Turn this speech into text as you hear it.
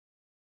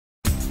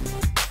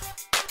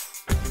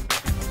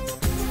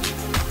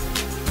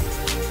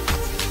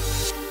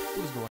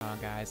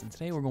guys, and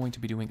today we're going to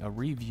be doing a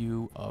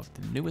review of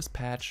the newest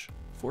patch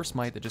for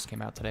SMITE that just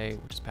came out today,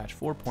 which is patch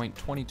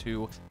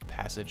 4.22,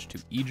 Passage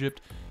to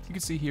Egypt. You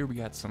can see here we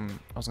got some,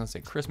 I was going to say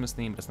Christmas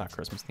theme, but it's not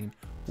Christmas theme,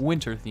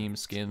 winter themed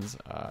skins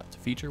to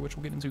feature, which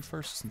we'll get into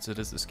first since it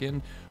is the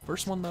skin.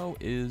 First one though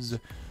is,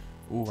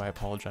 ooh, I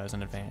apologize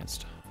in advance,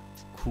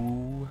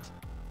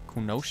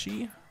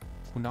 Kunoshi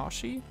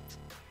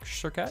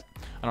Circuit?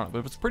 I don't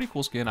know, but it's a pretty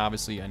cool skin,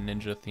 obviously a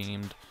ninja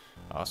themed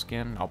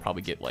skin. I'll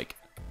probably get like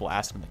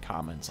blasted in the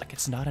comments like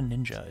it's not a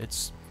ninja,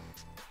 it's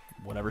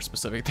whatever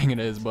specific thing it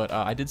is, but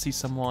I did see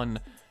someone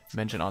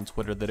mention on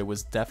Twitter that it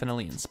was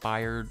definitely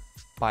inspired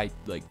by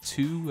like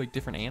two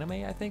different anime,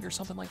 I think, or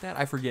something like that.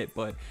 I forget,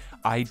 but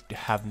I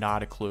have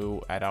not a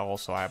clue at all,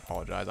 so I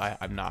apologize.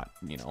 I'm not,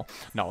 you know,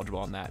 knowledgeable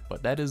on that,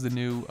 but that is the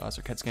new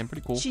Circuit skin.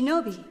 Pretty cool.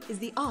 Shinobi is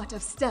the art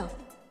of stealth.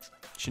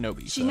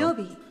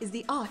 Shinobi is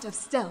the art of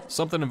stealth.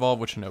 Something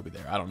involved with Shinobi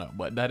there, I don't know,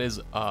 but that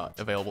is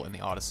available in the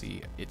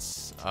Odyssey.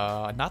 It's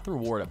not the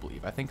reward, I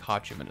believe. I think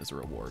Hachiman is a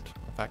reward.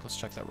 In fact, let's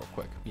check that real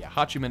quick. Yeah,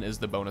 Hachiman is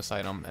the bonus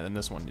item, and then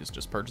this one is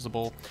just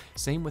purchasable.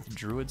 Same with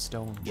Druid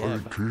Stone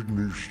Geb. My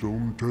kidney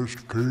stone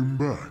test came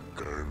back,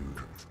 and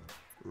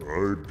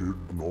I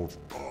did not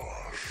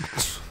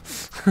pass.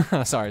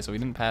 Sorry, so we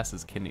didn't pass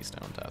his kidney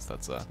stone test.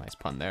 That's a nice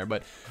pun there,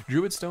 but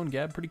Druid Stone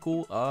Geb, pretty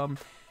cool.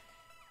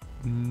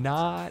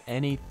 Not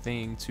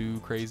anything too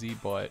crazy,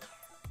 but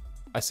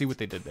I see what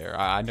they did there.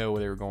 I know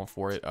they were going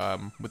for it.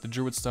 With the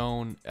Druid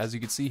Stone, as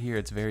you can see here,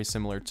 it's very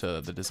similar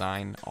to the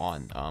design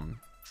on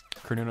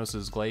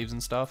Carnunos' glaives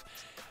and stuff.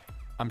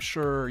 I'm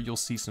sure you'll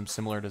see some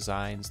similar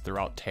designs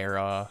throughout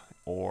Terra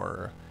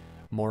or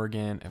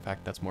Morgan. In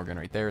fact, that's Morgan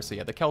right there. So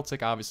yeah, the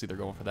Celtic, obviously they're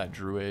going for that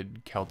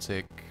Druid,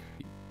 Celtic,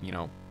 you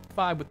know,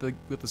 vibe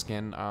with the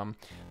skin.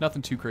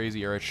 Nothing too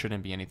crazy, or it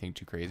shouldn't be anything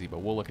too crazy, but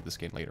we'll look at the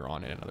skin later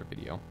on in another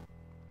video.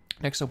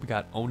 Next up, we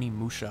got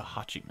Onimusha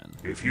Hachiman.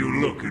 If you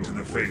look into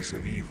the face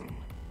of evil,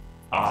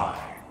 I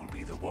will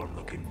be the one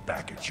looking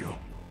back at you.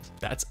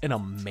 That's an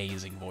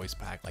amazing voice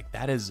pack. Like,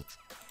 that is...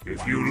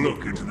 If you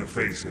look into the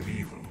face of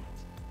evil,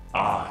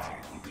 I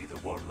will be the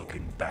one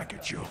looking back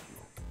at you.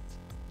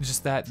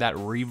 Just that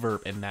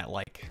reverb and that,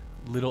 like,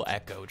 little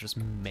echo just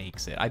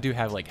makes it. I do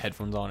have, like,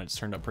 headphones on. It's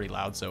turned up pretty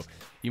loud, so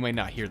you might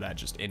not hear that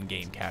just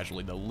in-game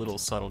casually, the little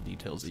subtle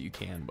details that you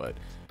can, but...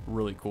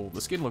 really cool.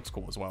 The skin looks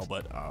cool as well,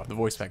 but the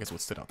voice pack is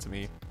what stood out to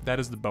me. That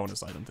is the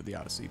bonus item to the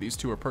Odyssey. These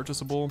two are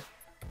purchasable,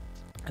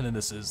 and then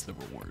this is the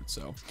reward.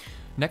 So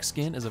next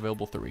skin is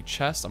available through a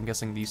chest. I'm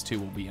guessing these two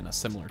will be in a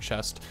similar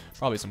chest,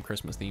 probably some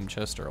Christmas themed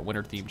chest or a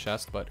winter themed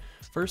chest. But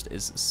first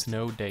is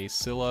Snow Day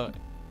Scylla.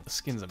 The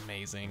skin's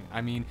amazing.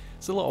 I mean,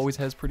 Scylla always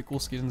has pretty cool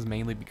skins,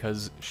 mainly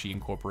because she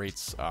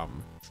incorporates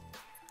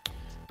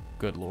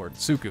good lord,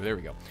 Suku, there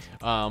we go.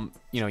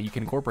 You know, you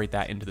can incorporate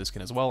that into the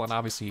skin as well, and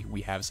obviously we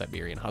have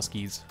Siberian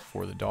Huskies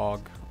for the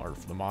dog, or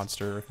for the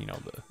monster, you know,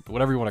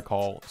 whatever you want to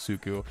call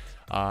Suku,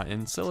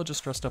 and Scylla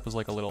just dressed up as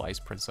like a little ice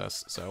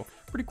princess, so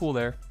pretty cool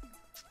there.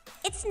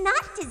 It's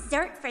not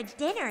dessert for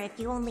dinner if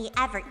you only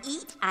ever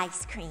eat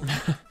ice cream.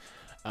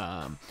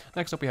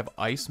 Next up we have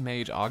Ice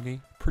Mage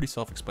Agni, pretty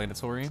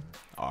self-explanatory.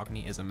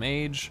 Agni is a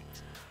mage.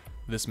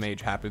 This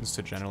mage happens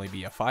to generally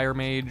be a fire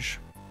mage.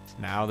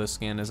 Now this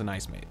skin is an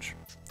ice mage.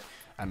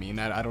 I mean,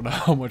 I don't know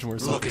how much more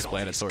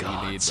self-explanatory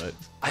you need, but...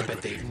 I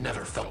bet they've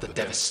never felt the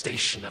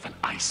devastation of an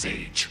ice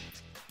age.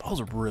 That was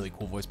a really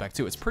cool voice pack,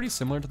 too. It's pretty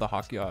similar to the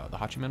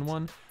Hachiman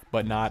one,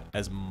 but not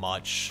as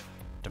much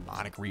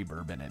demonic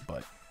reverb in it,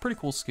 but pretty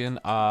cool skin.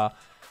 I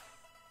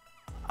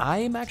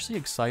am actually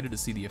excited to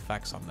see the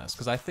effects on this,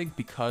 because I think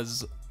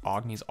because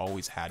Agni's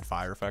always had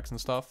fire effects and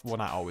stuff, well,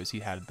 not always,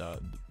 he had the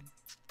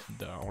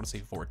I want to say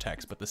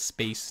vortex, but the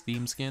space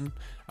theme skin,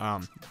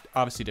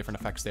 obviously different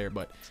effects there,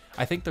 but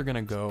I think they're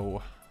gonna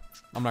go,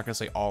 I'm not gonna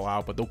say all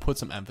out, but they'll put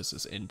some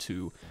emphasis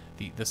into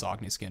this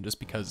Agni skin just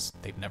because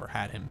they've never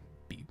had him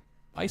be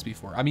ice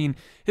before. I mean,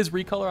 his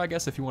recolor, I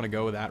guess, if you want to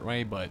go that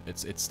way, but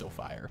it's still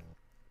fire.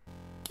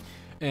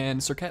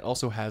 And Circuit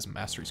also has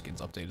mastery skins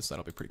updated, so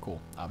that'll be pretty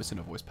cool. Obviously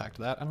no voice pack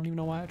to that. I don't even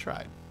know why I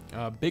tried.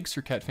 Big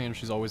Circuit fan,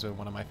 she's always been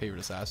one of my favorite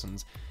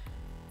assassins.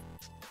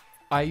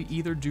 I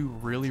either do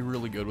really,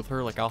 really good with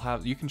her, like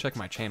you can check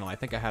my channel, I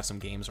think I have some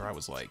games where I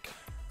was like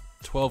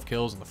 12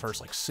 kills in the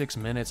first like 6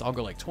 minutes, I'll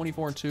go like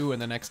 24-2,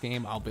 and the next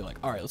game I'll be like,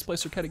 alright, let's play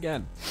Circuit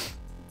again.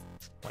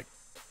 Like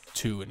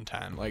 2 and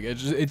 10, like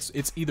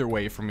it's either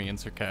way for me in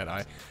Circuit.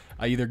 I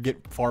either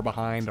get far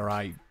behind or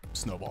I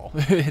snowball.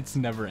 It's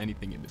never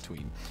anything in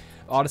between.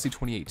 Odyssey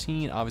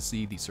 2018,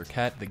 obviously the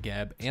Circuit, the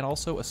Geb, and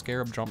also a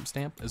Scarab Jump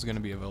Stamp is going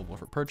to be available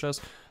for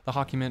purchase. The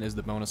Hachiman is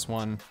the bonus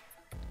one.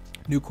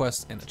 New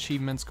quests and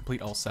achievements.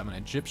 Complete all 7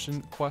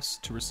 Egyptian quests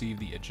to receive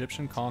the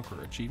Egyptian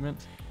Conqueror achievement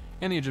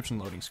and the Egyptian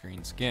loading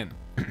screen skin.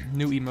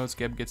 New emotes.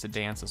 Geb gets a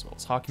dance as well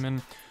as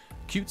Hachiman.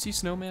 Cutesy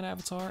snowman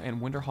avatar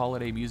and winter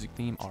holiday music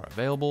theme are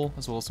available,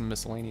 as well as some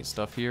miscellaneous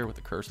stuff here with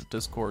the Curse of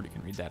Discord. You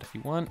can read that if you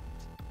want.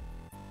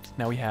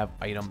 Now we have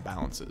item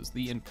balances,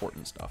 the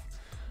important stuff.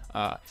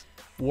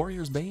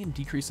 Warrior's Bane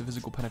decreased the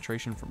physical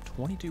penetration from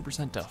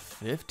 22% to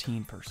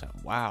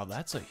 15%. Wow,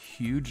 that's a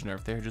huge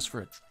nerf there just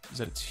for is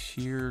that a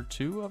tier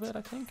 2 of it,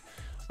 I think?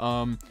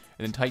 And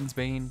then Titan's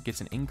Bane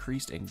gets an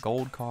increase in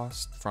gold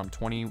cost from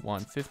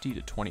 2150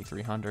 to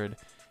 2300,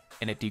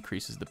 and it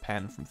decreases the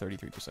pen from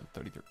 33%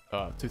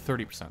 to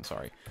 30%,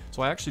 sorry.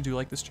 So I actually do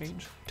like this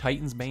change.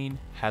 Titan's Bane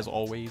has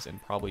always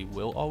and probably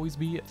will always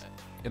be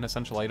an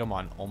essential item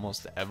on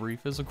almost every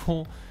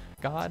physical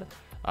god,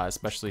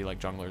 especially like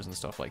junglers and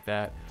stuff like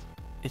that.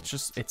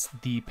 It's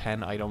the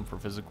pen item for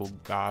physical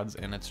gods,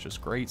 and it's just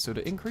great. So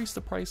to increase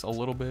the price a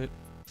little bit,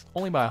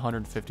 only by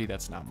 150,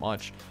 that's not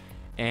much.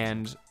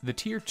 And the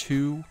tier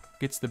 2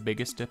 gets the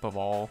biggest dip of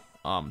all.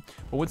 But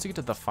once you get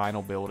to the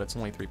final build, it's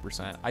only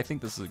 3%. I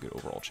think this is a good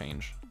overall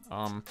change.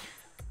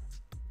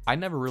 I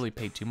never really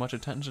paid too much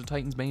attention to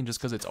Titan's Bane just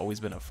because it's always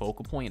been a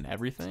focal point in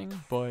everything,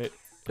 but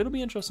it'll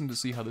be interesting to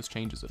see how this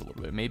changes it a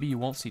little bit. Maybe you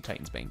won't see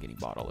Titan's Bane getting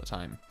bought all the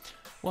time.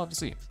 We'll have to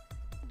see.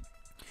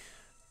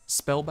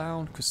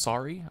 Spellbound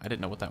Kusari. I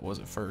didn't know what that was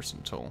at first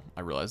until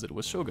I realized that it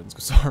was Shogun's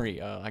Kusari.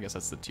 I guess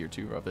that's the tier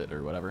 2 of it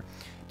or whatever.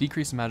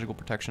 Decrease the magical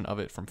protection of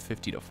it from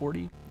 50 to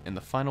 40. And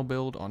the final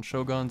build on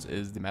Shoguns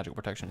is the magical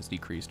protection is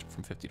decreased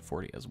from 50 to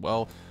 40 as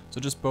well. So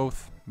just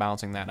both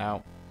balancing that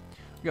out.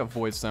 We got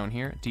Void Stone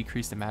here.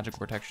 Decrease the magical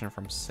protection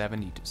from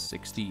 70 to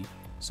 60.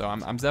 So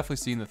I'm definitely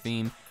seeing the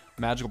theme.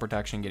 Magical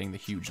protection getting the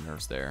huge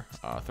nerfs there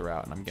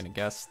throughout. And I'm going to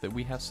guess that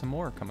we have some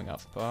more coming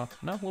up.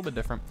 No, a little bit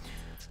different.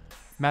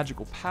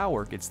 Magical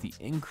Power gets the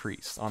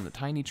increase on the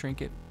Tiny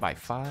Trinket by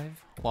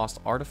 5.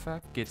 Lost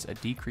Artifact gets a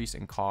decrease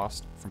in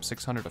cost from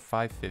 600 to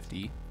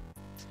 550.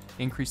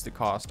 Increase the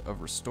cost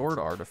of Restored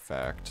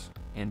Artifact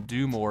and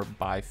Do More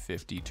by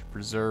 50 to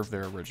preserve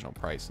their original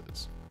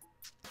prices.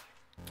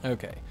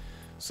 Okay,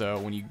 so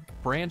when you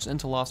branch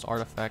into Lost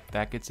Artifact,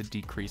 that gets a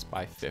decrease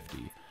by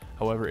 50.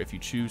 However, if you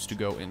choose to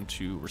go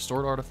into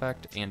Restored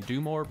Artifact and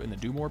Doom Orb in the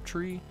Doom Orb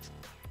tree,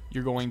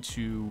 you're going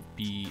to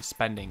be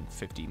spending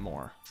 50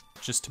 more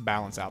just to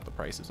balance out the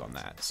prices on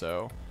that.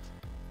 So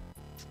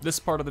this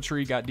part of the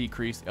tree got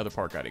decreased, the other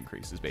part got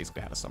increased is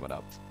basically how to sum it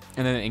up.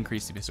 And then it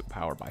increased the physical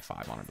power by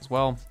 5 on it as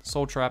well.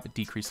 Soul Trap, it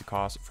decreased the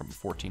cost from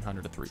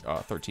 1400 to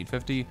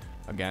 1350,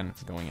 again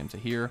going into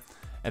here,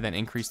 and then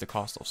increased the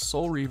cost of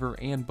Soul Reaver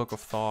and Book of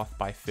Thoth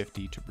by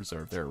 50 to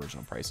preserve their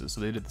original prices.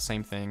 So they did the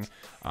same thing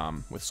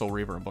with Soul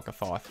Reaver and Book of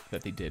Thoth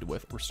that they did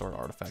with Restored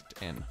Artifact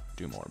and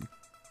Doom Orb.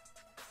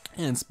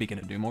 And speaking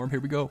of Doom Orb,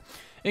 here we go.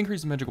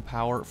 Increase the magical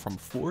power from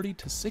 40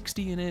 to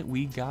 60 in it.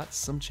 We got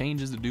some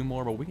changes to Doom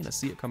Orb, but we're going to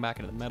see it come back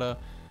into the meta.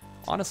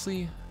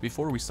 Honestly,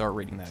 before we start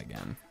reading that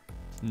again,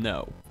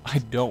 no, I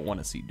don't want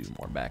to see Doom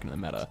Orb back into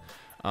the meta.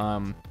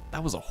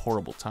 That was a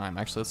horrible time.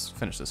 Actually, let's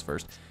finish this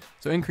first.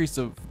 So increase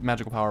the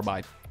magical power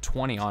by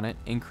 20 on it,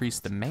 increase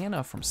the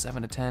mana from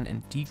 7 to 10,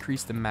 and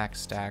decrease the max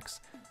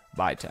stacks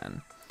by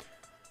 10.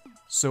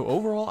 So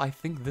overall, I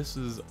think this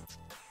is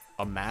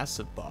a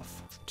massive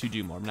buff to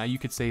Doom Orb. Now you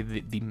could say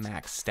that the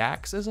max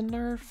stacks is a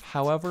nerf,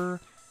 however,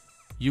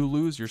 you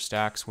lose your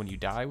stacks when you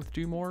die with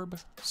Doom Orb.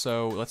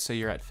 So let's say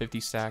you're at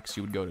 50 stacks,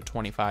 you would go to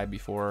 25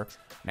 before,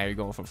 now you're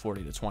going from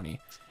 40 to 20.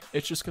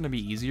 It's just going to be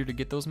easier to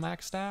get those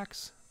max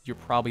stacks. You're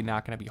probably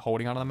not going to be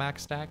holding on to the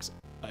max stacks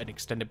an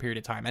extended period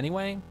of time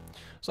anyway,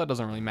 so that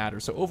doesn't really matter.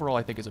 So overall,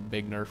 I think it's a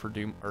big nerf for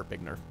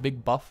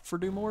big buff for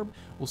Doom Orb.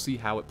 We'll see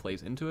how it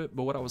plays into it.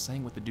 But what I was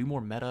saying with the Doom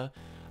Orb meta,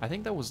 I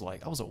think that was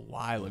a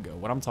while ago.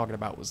 What I'm talking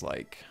about was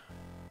like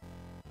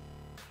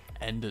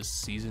end of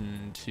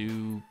season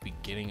 2,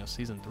 beginning of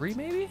season 3,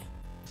 maybe.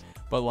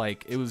 But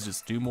like it was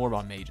just Doom Orb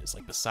on mages,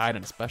 like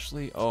Poseidon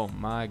especially. Oh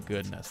my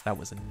goodness, that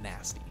was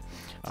nasty.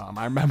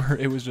 I remember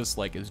it was just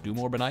like, is Doom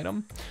Orb an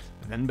item?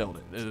 Then build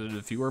it.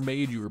 If you were a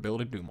mage, you were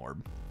building Doom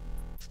Orb.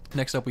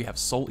 Next up, we have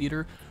Soul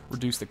Eater.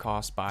 Reduce the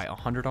cost by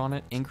 100 on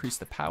it, increase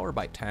the power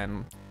by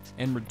 10,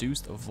 and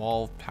reduced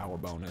evolved power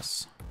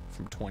bonus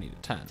from 20 to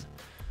 10.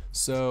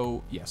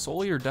 So yeah,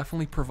 Soul Eater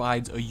definitely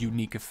provides a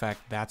unique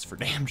effect, that's for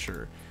damn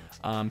sure.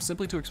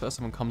 Simply too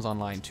expensive and comes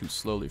online too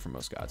slowly for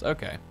most gods.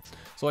 Okay,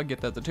 so I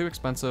get that. They're too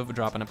expensive,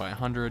 dropping it by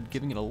 100,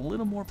 giving it a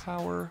little more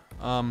power,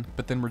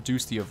 but then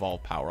reduce the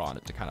evolved power on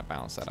it to kind of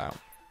balance that out.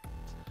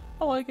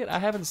 I like it. I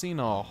haven't seen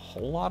a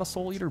whole lot of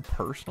Soul Eater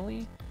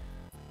personally,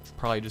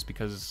 probably just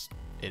because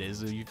it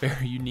is a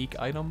very unique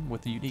item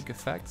with a unique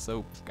effect,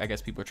 so I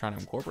guess people are trying to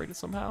incorporate it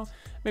somehow.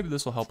 Maybe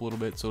this will help a little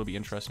bit, so it'll be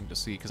interesting to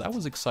see, because I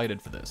was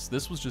excited for this.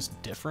 This was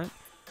just different,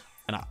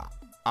 and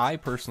I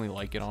personally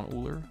like it on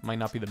Uller. Might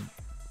not be the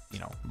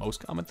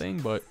most common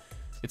thing, but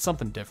it's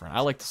something different.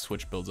 I like to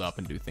switch builds up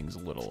and do things a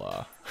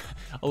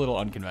little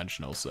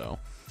unconventional. So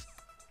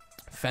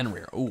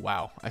Fenrir, oh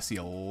wow, I see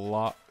a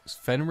lot.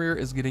 Fenrir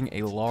is getting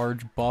a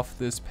large buff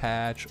this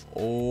patch.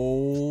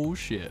 Oh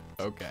shit.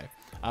 Okay,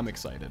 I'm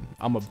excited.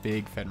 I'm a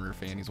big Fenrir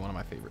fan. He's one of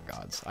my favorite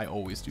gods. I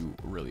always do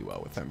really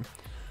well with him.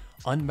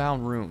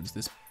 Unbound Runes.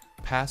 This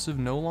passive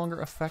no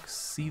longer affects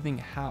Seething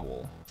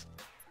Howl.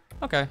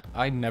 Okay,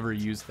 I never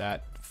used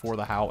that for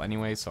the Howl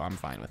anyway, so I'm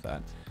fine with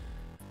that.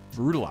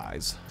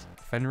 Brutalize.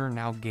 Fenrir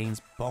now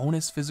gains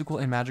bonus physical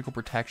and magical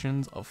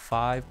protections of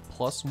 5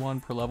 + 1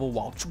 per level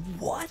while...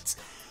 What?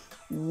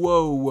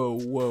 Whoa, whoa,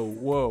 whoa,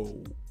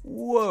 whoa,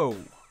 whoa.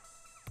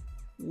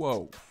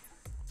 Whoa.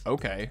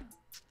 Okay.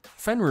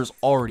 Fenrir's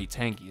already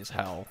tanky as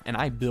hell, and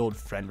I build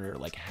Fenrir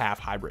like half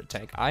hybrid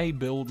tank. I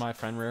build my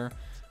Fenrir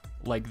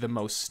like the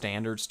most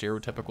standard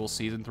stereotypical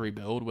Season 3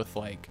 build with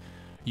like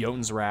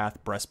Jotun's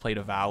Wrath, Breastplate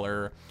of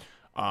Valor,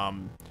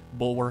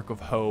 Bulwark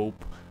of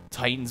Hope,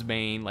 Titan's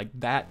Bane, like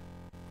that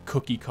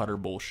cookie cutter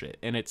bullshit,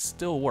 and it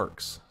still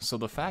works. So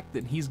the fact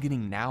that he's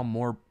getting now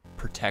more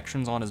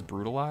protections on his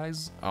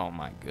Brutalize, oh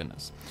my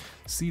goodness.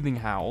 Seething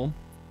Howl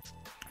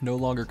no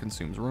longer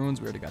consumes runes,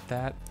 we already got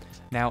that.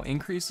 Now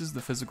increases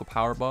the physical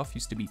power buff,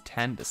 used to be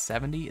 10 to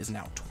 70, is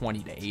now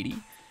 20 to 80.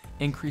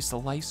 Increase the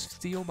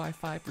lifesteal by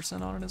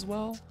 5% on it as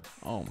well.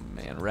 Oh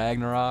man,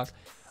 Ragnarok.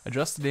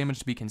 Adjust the damage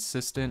to be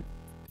consistent,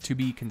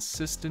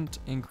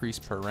 increase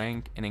per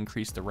rank, and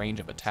increase the range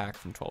of attack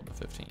from 12 to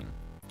 15.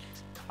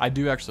 I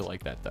do actually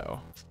like that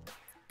though.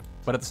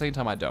 But at the same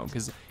time I don't,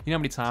 because you know how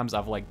many times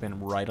I've like been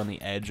right on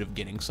the edge of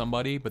getting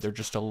somebody, but they're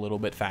just a little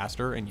bit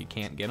faster and you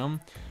can't get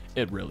them?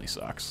 It really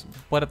sucks.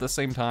 But at the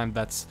same time,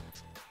 that's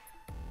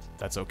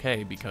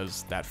okay,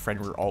 because that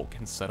Fenrir ult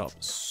can set up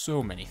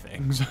so many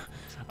things.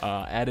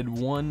 Added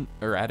cone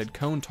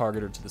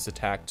targeter to this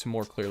attack to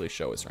more clearly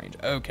show its range.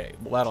 Okay,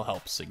 well that'll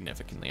help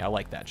significantly. I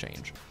like that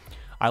change.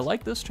 I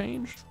like this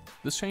change.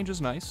 This change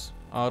is nice.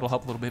 It'll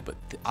help a little bit, but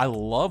I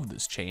love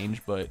this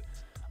change, but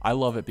I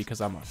love it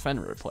because I'm a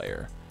Fenrir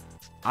player.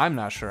 I'm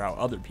not sure how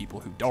other people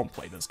who don't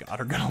play this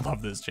god are gonna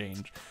love this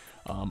change.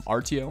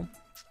 RTO,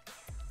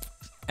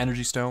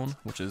 Energy Stone,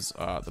 which is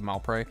the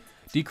Malprey.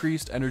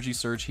 Decreased energy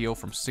surge heal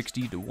from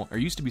 60 to 1, or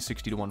used to be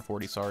 60 to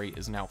 140, sorry,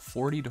 is now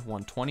 40 to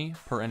 120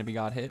 per enemy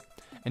god hit,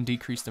 and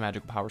decreased the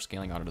magical power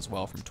scaling on it as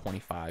well from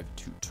 25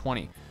 to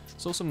 20.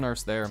 So some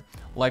nerfs there.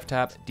 Life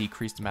tap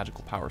decreased the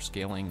magical power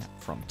scaling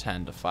from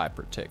 10 to 5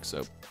 per tick.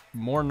 So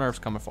more nerfs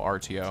coming for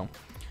RTO.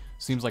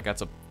 Seems like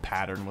that's a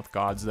pattern with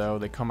gods though.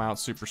 They come out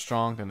super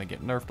strong, then they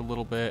get nerfed a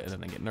little bit, and then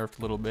they get nerfed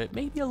a little bit,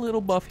 maybe a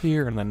little buff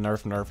here, and then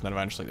nerf, and then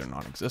eventually they're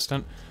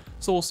non-existent.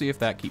 So we'll see if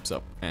that keeps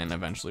up, and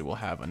eventually we'll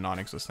have a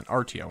non-existent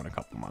RTO in a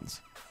couple months.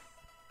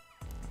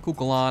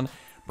 Kukulkan,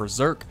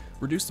 Berserk,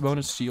 reduced the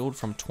bonus shield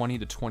from 20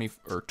 to 20,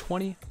 or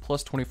 20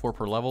 plus 24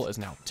 per level is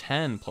now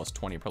 10 plus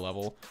 20 per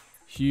level.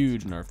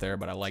 Huge nerf there,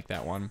 but I like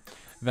that one.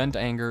 Vent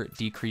Anger,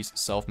 decreased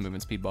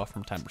self-movement speed buff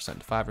from 10%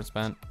 to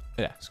 5%.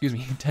 Yeah, excuse me,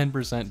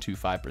 10% to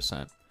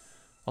 5%.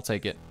 I'll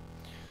take it.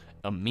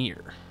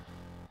 Amir.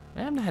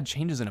 I haven't had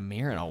changes in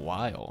Amir in a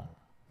while,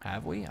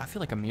 have we? I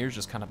feel like Amir's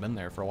just kind of been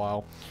there for a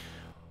while.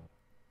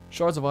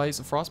 Shards of Ice,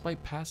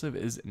 Frostbite passive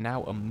is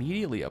now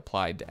immediately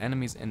applied to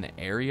enemies in the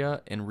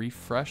area and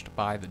refreshed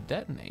by the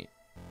detonate.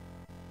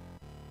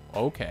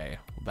 Okay,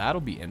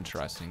 that'll be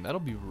interesting. That'll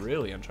be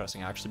really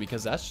interesting actually,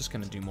 because that's just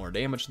going to do more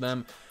damage to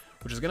them,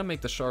 which is going to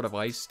make the Shard of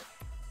Ice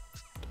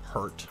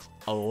hurt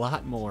a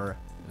lot more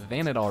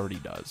than it already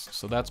does.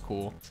 So that's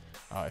cool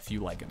if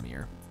you like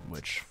Amir,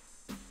 which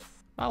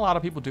not a lot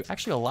of people do.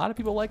 Actually, a lot of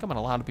people like him and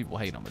a lot of people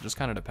hate him. It just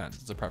kind of depends.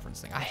 It's a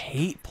preference thing. I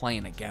hate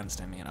playing against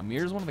him, man.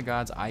 Amir is one of the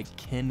gods I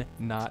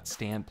cannot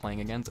stand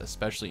playing against,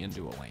 especially in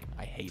duo lane.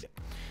 I hate it.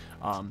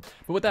 But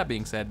with that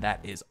being said, that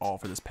is all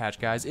for this patch,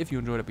 guys. If you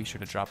enjoyed it, be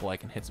sure to drop a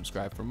like and hit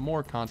subscribe for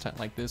more content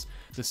like this.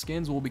 The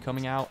skins will be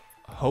coming out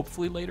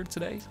hopefully later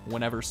today.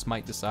 Whenever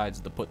Smite decides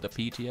to put the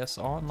PTS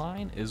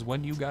online is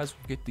when you guys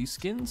will get these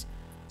skins.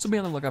 So be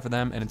on the lookout for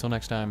them, and until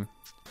next time,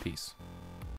 peace.